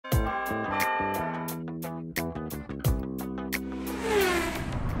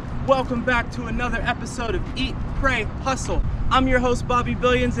Welcome back to another episode of Eat, Pray, Hustle. I'm your host, Bobby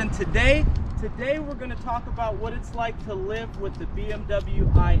Billions, and today we're going to talk about what it's like to live with the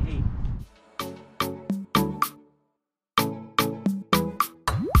BMW i8.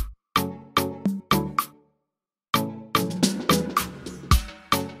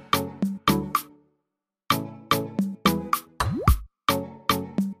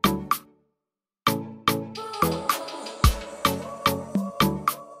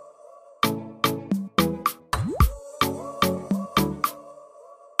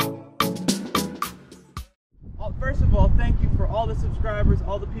 First of all, thank you for all the subscribers,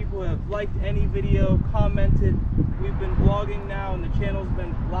 all the people who have liked any video, commented. We've been vlogging now and the channel's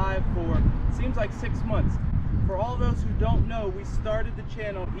been live for, seems like 6 months. For all those who don't know, we started the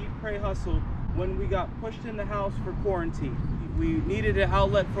channel Eat, Pray, Hustle when we got pushed in the house for quarantine. We needed an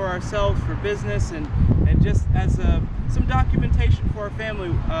outlet for ourselves, for business, and just as some documentation for our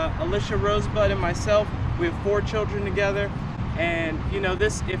family. Alicia Rosebud and myself, we have 4 children together. And you know,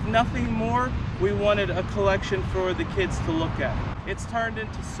 this, if nothing more, we wanted a collection for the kids to look at. It's turned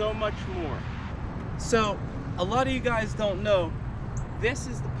into so much more. So a lot of you guys don't know, this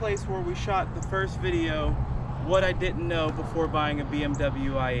is the place where we shot the first video, what I didn't know before buying a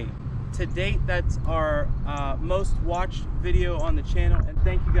BMW i8. To date, that's our most watched video on the channel, and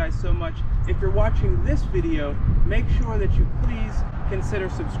thank you guys so much. If you're watching this video, make sure that you please consider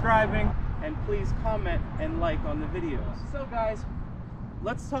subscribing and please comment and like on the videos. So guys,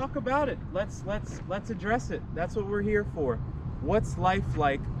 let's talk about it. Let's address it. That's what we're here for. What's life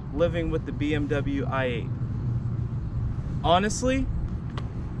like living with the BMW i8? Honestly,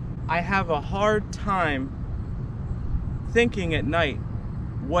 I have a hard time thinking at night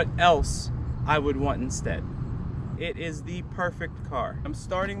what else I would want instead. It is the perfect car. I'm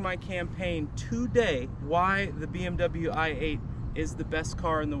starting my campaign today why the BMW i8 is the best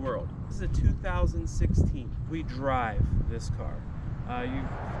car in the world. This is a 2016. We drive this car.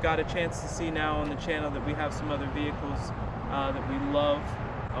 You've got a chance to see now on the channel that we have some other vehicles that we love.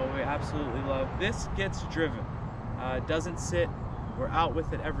 We absolutely love. This gets driven. It doesn't sit. We're out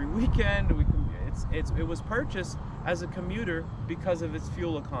with it every weekend. It was purchased as a commuter because of its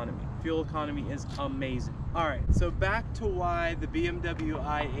fuel economy. Fuel economy is amazing. All right, so back to why the BMW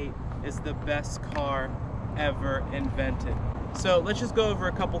i8 is the best car ever invented. So let's just go over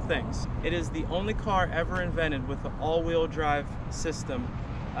a couple things. It is the only car ever invented with an all-wheel drive system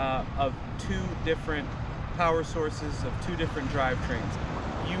of 2 different power sources, of 2 different drivetrains.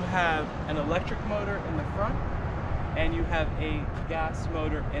 You have an electric motor in the front and you have a gas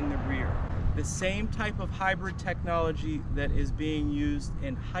motor in the rear. The same type of hybrid technology that is being used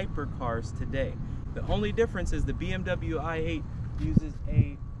in hypercars today. The only difference is the BMW i8 uses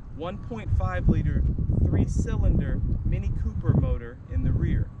a 1.5 liter 3-cylinder Mini Cooper motor in the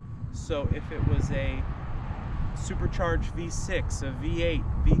rear. So if it was a supercharged V6, a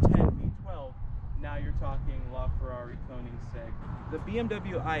V8, V10, V12, now you're talking LaFerrari Koenigsegg. The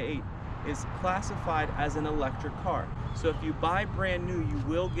BMW i8 is classified as an electric car. So if you buy brand new, you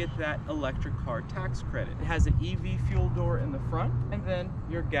will get that electric car tax credit. It has an EV fuel door in the front and then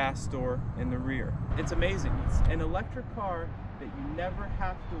your gas door in the rear. It's amazing. It's an electric car that you never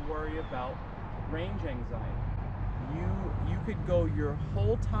have to worry about range anxiety. You could go your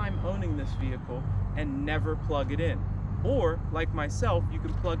whole time owning this vehicle and never plug it in. Or, like myself, you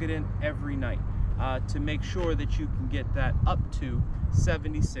can plug it in every night to make sure that you can get that up to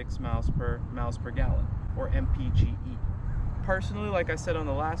 76 miles per gallon, or MPGe. Personally, like I said on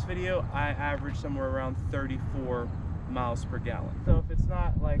the last video, I average somewhere around 34 miles per gallon. So if it's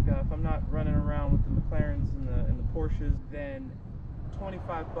not like, if I'm not running around with the McLarens and the Porsches, then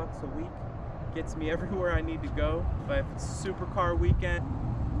 25 bucks a week gets me everywhere I need to go. But if it's a supercar weekend,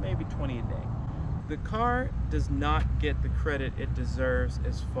 maybe 20 a day. The car does not get the credit it deserves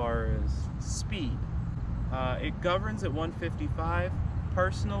as far as speed. It governs at 155.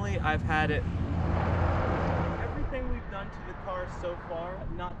 Personally, I've had it. Everything we've done to the car so far,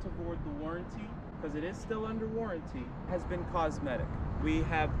 not to void the warranty, because it is still under warranty, has been cosmetic. We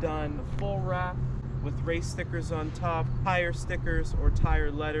have done the full wrap with race stickers on top, tire stickers or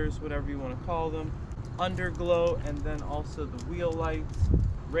tire letters, whatever you want to call them, underglow, and then also the wheel lights,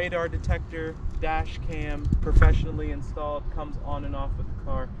 radar detector, dash cam, professionally installed, comes on and off with the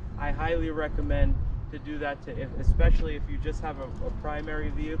car. I highly recommend to do that, especially if you just have a primary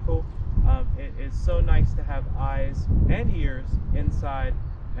vehicle. It is so nice to have eyes and ears inside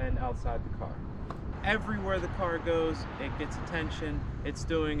and outside the car. Everywhere the car goes, it gets attention. It's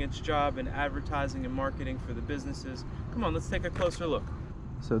doing its job in advertising and marketing for the businesses. Come on, let's take a closer look.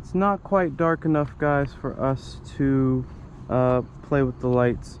 So it's not quite dark enough, guys, for us to play with the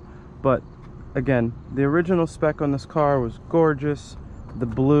lights. But again, the original spec on this car was gorgeous. The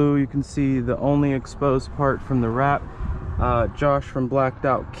blue, you can see the only exposed part from the wrap. Josh from Blacked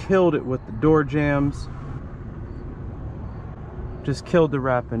Out killed it with the door jambs. Just killed the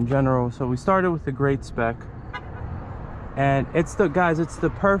wrap in general. So we started with a great spec. And it's the, guys, it's the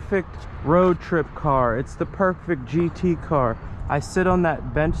perfect road trip car. It's the perfect GT car. I sit on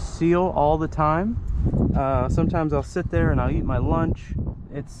that bench seal all the time. Sometimes I'll sit there and I'll eat my lunch.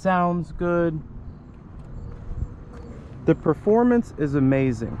 It sounds good. The performance is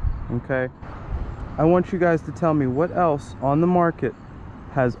amazing, okay? I want you guys to tell me what else on the market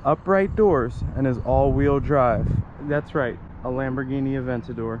has upright doors and is all-wheel drive. That's right, a Lamborghini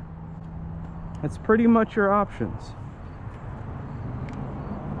Aventador. That's pretty much your options.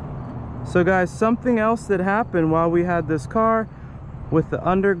 So guys, something else that happened while we had this car, with the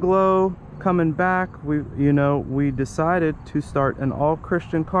underglow coming back, we decided to start an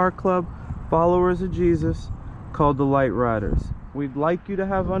all-Christian car club, followers of Jesus, called the Light Riders. We'd like you to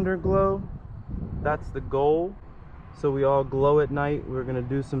have underglow. That's the goal. So we all glow at night. We're gonna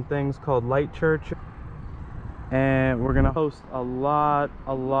do some things called Light Church, and we're gonna host a lot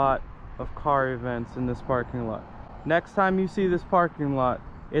of car events in this parking lot. Next time you see this parking lot,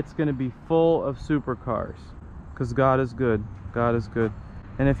 it's gonna be full of supercars, because God is good. God is good.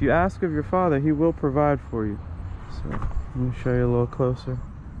 And if you ask of your Father, He will provide for you. So let me show you a little closer.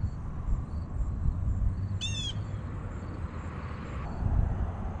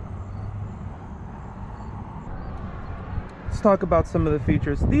 Let's talk about some of the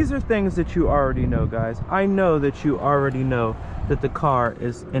features. These are things that you already know, guys. I know that you already know that the car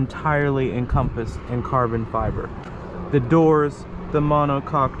is entirely encompassed in carbon fiber. The doors, the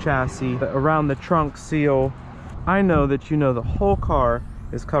monocoque chassis, around the trunk seal. I know that you know the whole car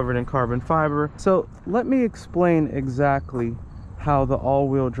is covered in carbon fiber. So let me explain exactly how the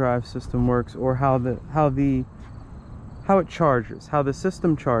all-wheel drive system works, or how it charges, how the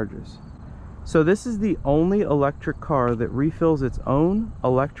system charges. So this is the only electric car that refills its own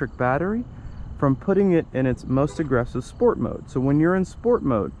electric battery from putting it in its most aggressive sport mode. So when you're in sport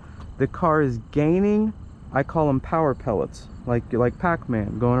mode, the car is gaining, I call them power pellets, like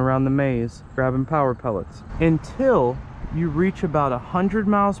Pac-Man going around the maze grabbing power pellets, until you reach about 100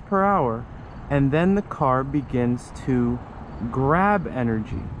 miles per hour, and then the car begins to grab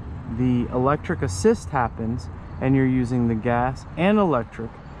energy. The electric assist happens, and you're using the gas and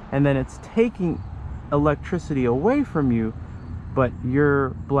electric, and then it's taking electricity away from you, but you're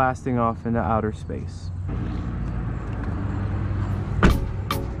blasting off into outer space.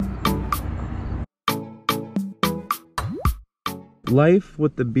 Life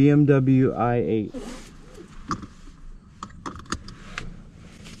with the BMW i8.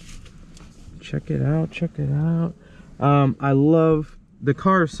 Check it out, check it out. I love, the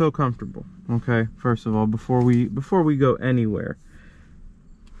car is so comfortable. Okay, first of all, before we go anywhere,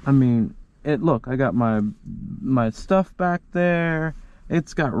 I mean, look, I got my stuff back there.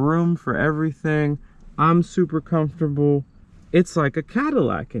 It's got room for everything. I'm super comfortable. It's like a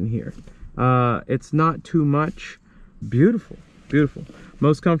Cadillac in here. It's not too much. Beautiful, beautiful.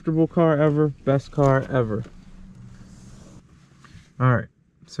 Most comfortable car ever, best car ever. All right,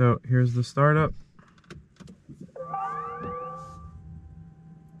 so here's the startup.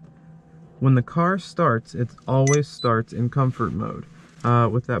 When the car starts, it always starts in comfort mode.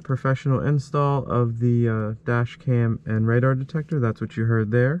 With that professional install of the dash cam and radar detector, that's what you heard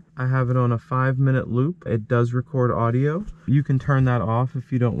there. I have it on a 5-minute loop. It does record audio. You can turn that off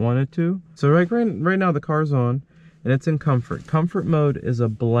if you don't want it to. So right now the car's on, and it's in comfort. Comfort mode is a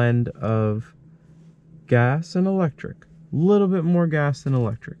blend of gas and electric. A little bit more gas than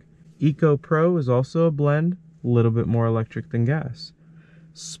electric. Eco Pro is also a blend, a little bit more electric than gas.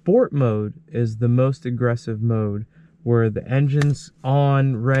 Sport mode is the most aggressive mode, where the engine's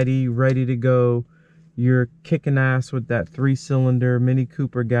on, ready to go. You're kicking ass with that 3-cylinder Mini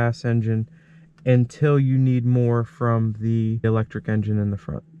Cooper gas engine until you need more from the electric engine in the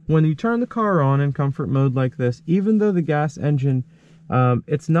front. When you turn the car on in comfort mode like this, even though the gas engine,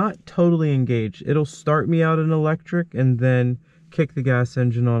 it's not totally engaged. It'll start me out in electric and then kick the gas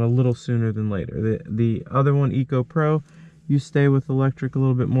engine on a little sooner than later. The other one, Eco Pro, you stay with electric a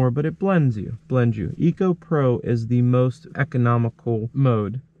little bit more, but it blends you. Eco Pro is the most economical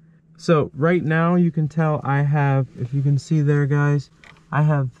mode. So right now you can tell I have, if you can see there, guys, I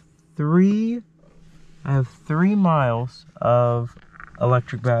have 3 miles of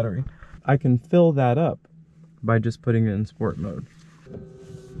electric battery. I can fill that up by just putting it in sport mode.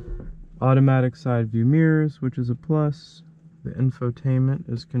 Automatic side view mirrors, which is a plus. The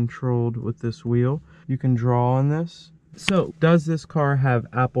infotainment is controlled with this wheel. You can draw on this. So, does this car have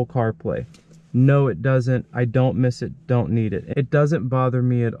Apple CarPlay? No, it doesn't. I don't miss it, don't need it. It doesn't bother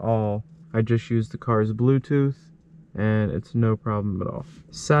me at all. I just use the car's Bluetooth and it's no problem at all.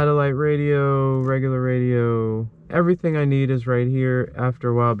 Satellite radio, regular radio, everything I need is right here. After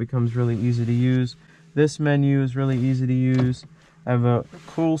a while it becomes really easy to use. This menu is really easy to use. I have a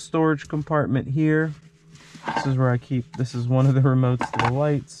cool storage compartment here. This is where I keep, this is one of the remotes to the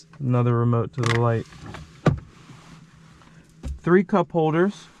lights, another remote to the light. 3 cup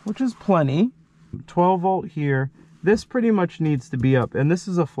holders, which is plenty. 12 volt here. This pretty much needs to be up, and this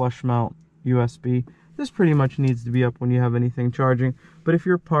is a flush mount USB. This pretty much needs to be up when you have anything charging, but if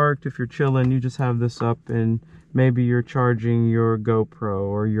you're parked, if you're chilling, you just have this up and maybe you're charging your GoPro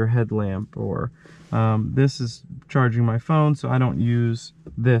or your headlamp, or this is charging my phone, so I don't use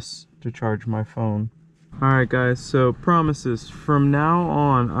this to charge my phone. Alright guys, so promises. From now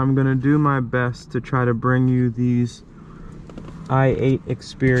on, I'm gonna do my best to try to bring you these i8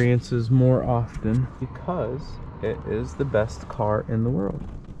 experiences more often because it is the best car in the world.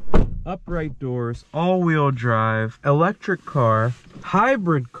 Upright doors, all-wheel drive, electric car,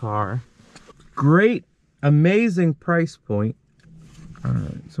 hybrid car, great, amazing price point.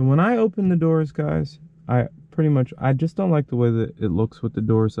 Alright, so when I open the doors, guys, I just don't like the way that it looks with the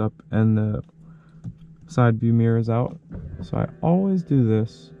doors up and the side view mirrors out. So I always do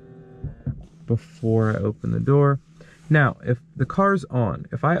this before I open the door. Now, if the car's on,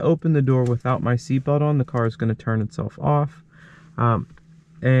 if I open the door without my seatbelt on, the car is going to turn itself off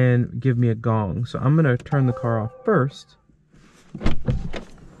and give me a gong. So I'm going to turn the car off first,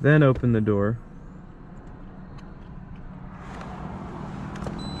 then open the door,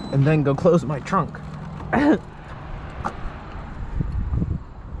 and then go close my trunk.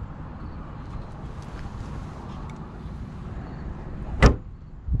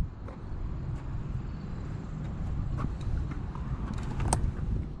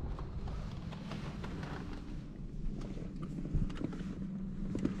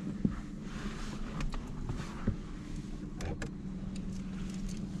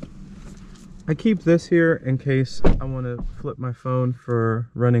 I keep this here in case I want to flip my phone for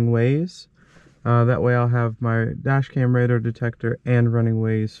running Waze. That way I'll have my dash cam radar detector and running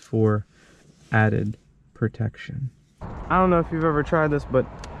Waze for added protection. I don't know if you've ever tried this, but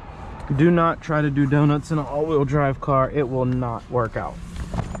do not try to do donuts in an all-wheel drive car. It will not work out.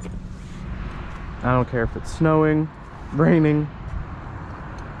 I don't care if it's snowing, raining.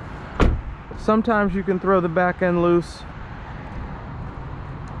 Sometimes you can throw the back end loose,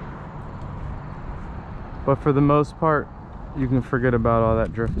 but for the most part, you can forget about all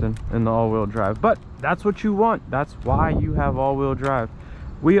that drifting in the all-wheel drive. But that's what you want. That's why you have all-wheel drive.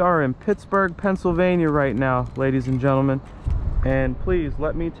 We are in Pittsburgh, Pennsylvania right now, ladies and gentlemen. And please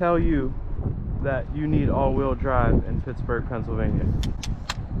let me tell you that you need all-wheel drive in Pittsburgh, Pennsylvania.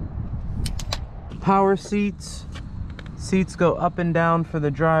 Power seats. Seats go up and down for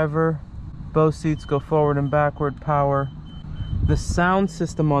the driver. Both seats go forward and backward power. The sound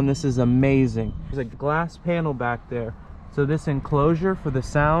system on this is amazing. There's a glass panel back there. So this enclosure for the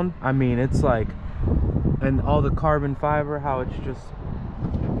sound, I mean, it's like, and all the carbon fiber, how it's just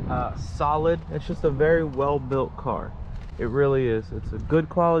solid. It's just a very well-built car. It really is. It's a good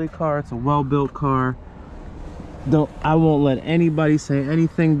quality car. It's a well-built car. I won't let anybody say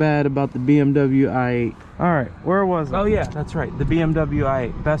anything bad about the BMW i8. All right, where was I? Oh yeah, that's right. The BMW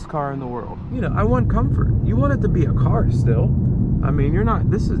i8, best car in the world. You know, I want comfort. You want it to be a car still. I mean, you're not.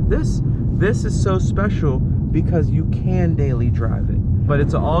 This is so special because you can daily drive it. But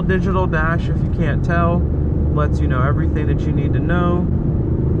it's an all-digital dash. If you can't tell, lets you know everything that you need to know.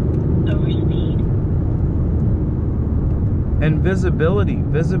 And visibility.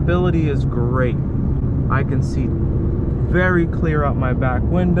 Visibility is great. I can see very clear out my back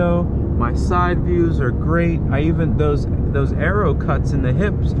window. My side views are great. I even, those arrow cuts in the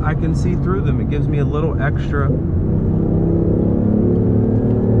hips, I can see through them. It gives me a little extra.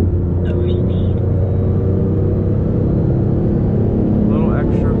 Little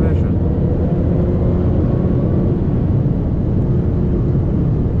extra vision.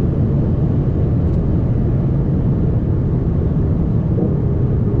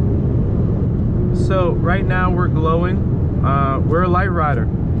 So right now we're glowing. We're a light rider.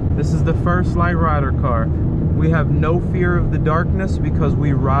 This is the first light rider car. We have no fear of the darkness because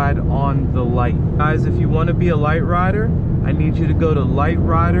we ride on the light. Guys, if you want to be a light rider, I need you to go to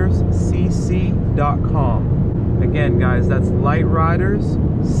lightriderscc.com. Again, guys, that's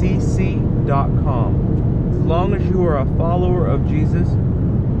lightriderscc.com. As long as you are a follower of Jesus,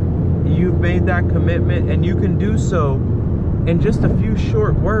 you've made that commitment, and you can do so in just a few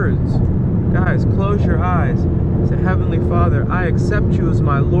short words. Guys, close your eyes. Say, Heavenly Father, I accept you as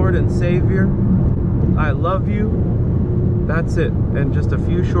my Lord and Savior. I love you. That's it. In just a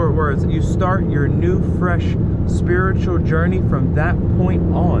few short words, you start your new, fresh spiritual journey from that point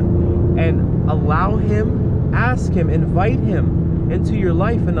on. And allow him, ask him, invite him into your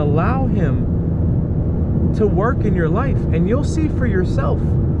life and allow him to work in your life. And you'll see for yourself.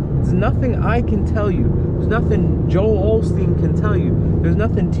 There's nothing I can tell you. There's nothing Joel Osteen can tell you. There's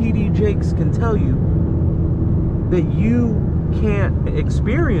nothing T.D. Jakes can tell you that you can't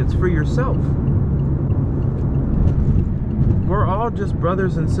experience for yourself. We're all just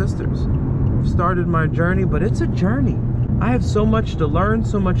brothers and sisters. I've started my journey, but it's a journey. I have so much to learn,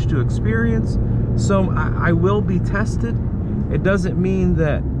 so much to experience. So I will be tested. It doesn't mean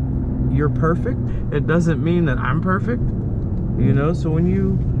that you're perfect. It doesn't mean that I'm perfect. You know, so when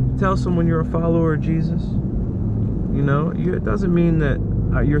you tell someone you're a follower of Jesus, you know, it doesn't mean that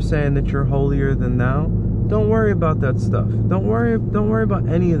you're saying that you're holier than thou. Don't worry about that stuff. Don't worry about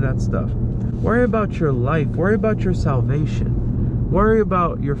any of that stuff. Worry about your life. Worry about your salvation. Worry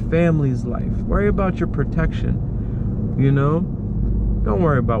about your family's life. Worry about your protection. You know? Don't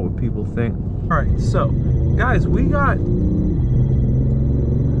worry about what people think. Alright, so, guys, we got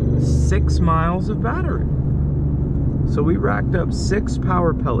 6 miles of battery. So we racked up 6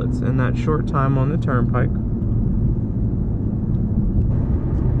 power pellets in that short time on the turnpike.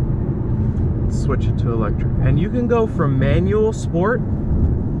 Switch it to electric. And you can go from manual sport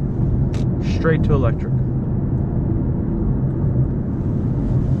straight to electric.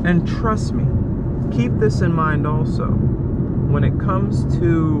 And trust me, keep this in mind also. When it comes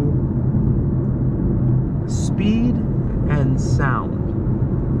to speed and sound,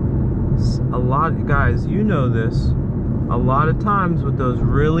 a lot, guys, you know this, a lot of times with those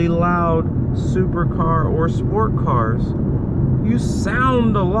really loud supercar or sport cars, you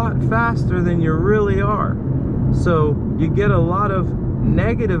sound a lot faster than you really are. So you get a lot of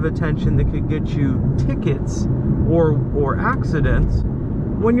negative attention that could get you tickets or accidents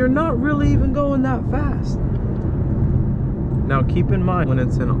when you're not really even going that fast. Now keep in mind, when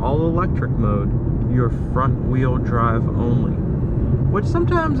it's in all electric mode, you're front wheel drive only, which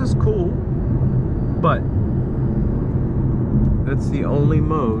sometimes is cool, but it's the only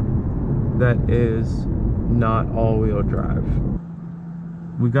mode that is not all-wheel drive.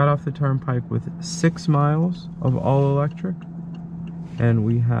 We got off the turnpike with 6 miles of all electric, and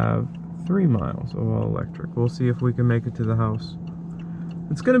we have 3 miles of all electric. We'll see if we can make it to the house.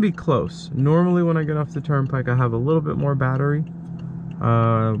 It's gonna be close. Normally when I get off the turnpike, I have a little bit more battery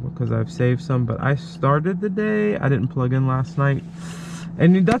because I've saved some, but I started the day, I didn't plug in last night.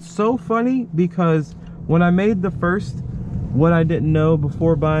 And that's so funny because when I made the first what I didn't know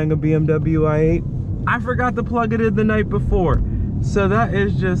before buying a BMW i8, I forgot to plug it in the night before. So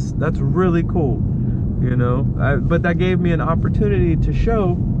that's really cool, you know. But that gave me an opportunity to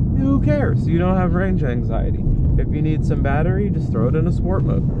show, who cares? You don't have range anxiety. If you need some battery, just throw it in a sport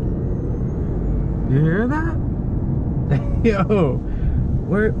mode. You hear that? Yo,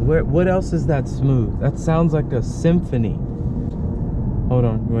 what else is that smooth? That sounds like a symphony. Hold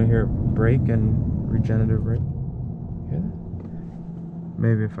on, you want to hear brake and regenerative brake? Hear that?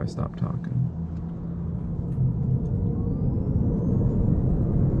 Maybe if I stop talking.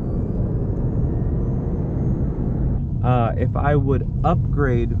 If I would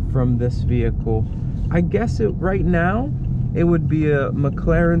upgrade from this vehicle, I guess right now it would be a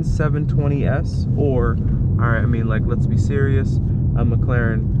McLaren 720S, or, alright, I mean, like, let's be serious, a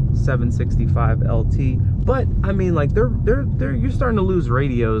McLaren 765 LT. But I mean, like, you're starting to lose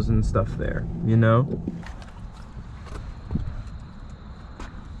radios and stuff there, you know.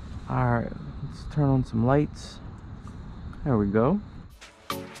 All right, let's turn on some lights. There we go.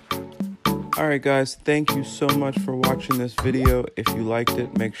 All right, guys, thank you so much for watching this video. If you liked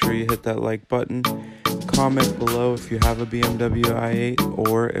it, make sure you hit that like button. Comment below if you have a BMW i8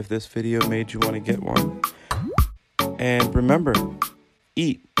 or if this video made you want to get one. And remember,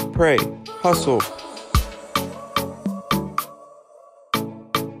 eat, pray, hustle,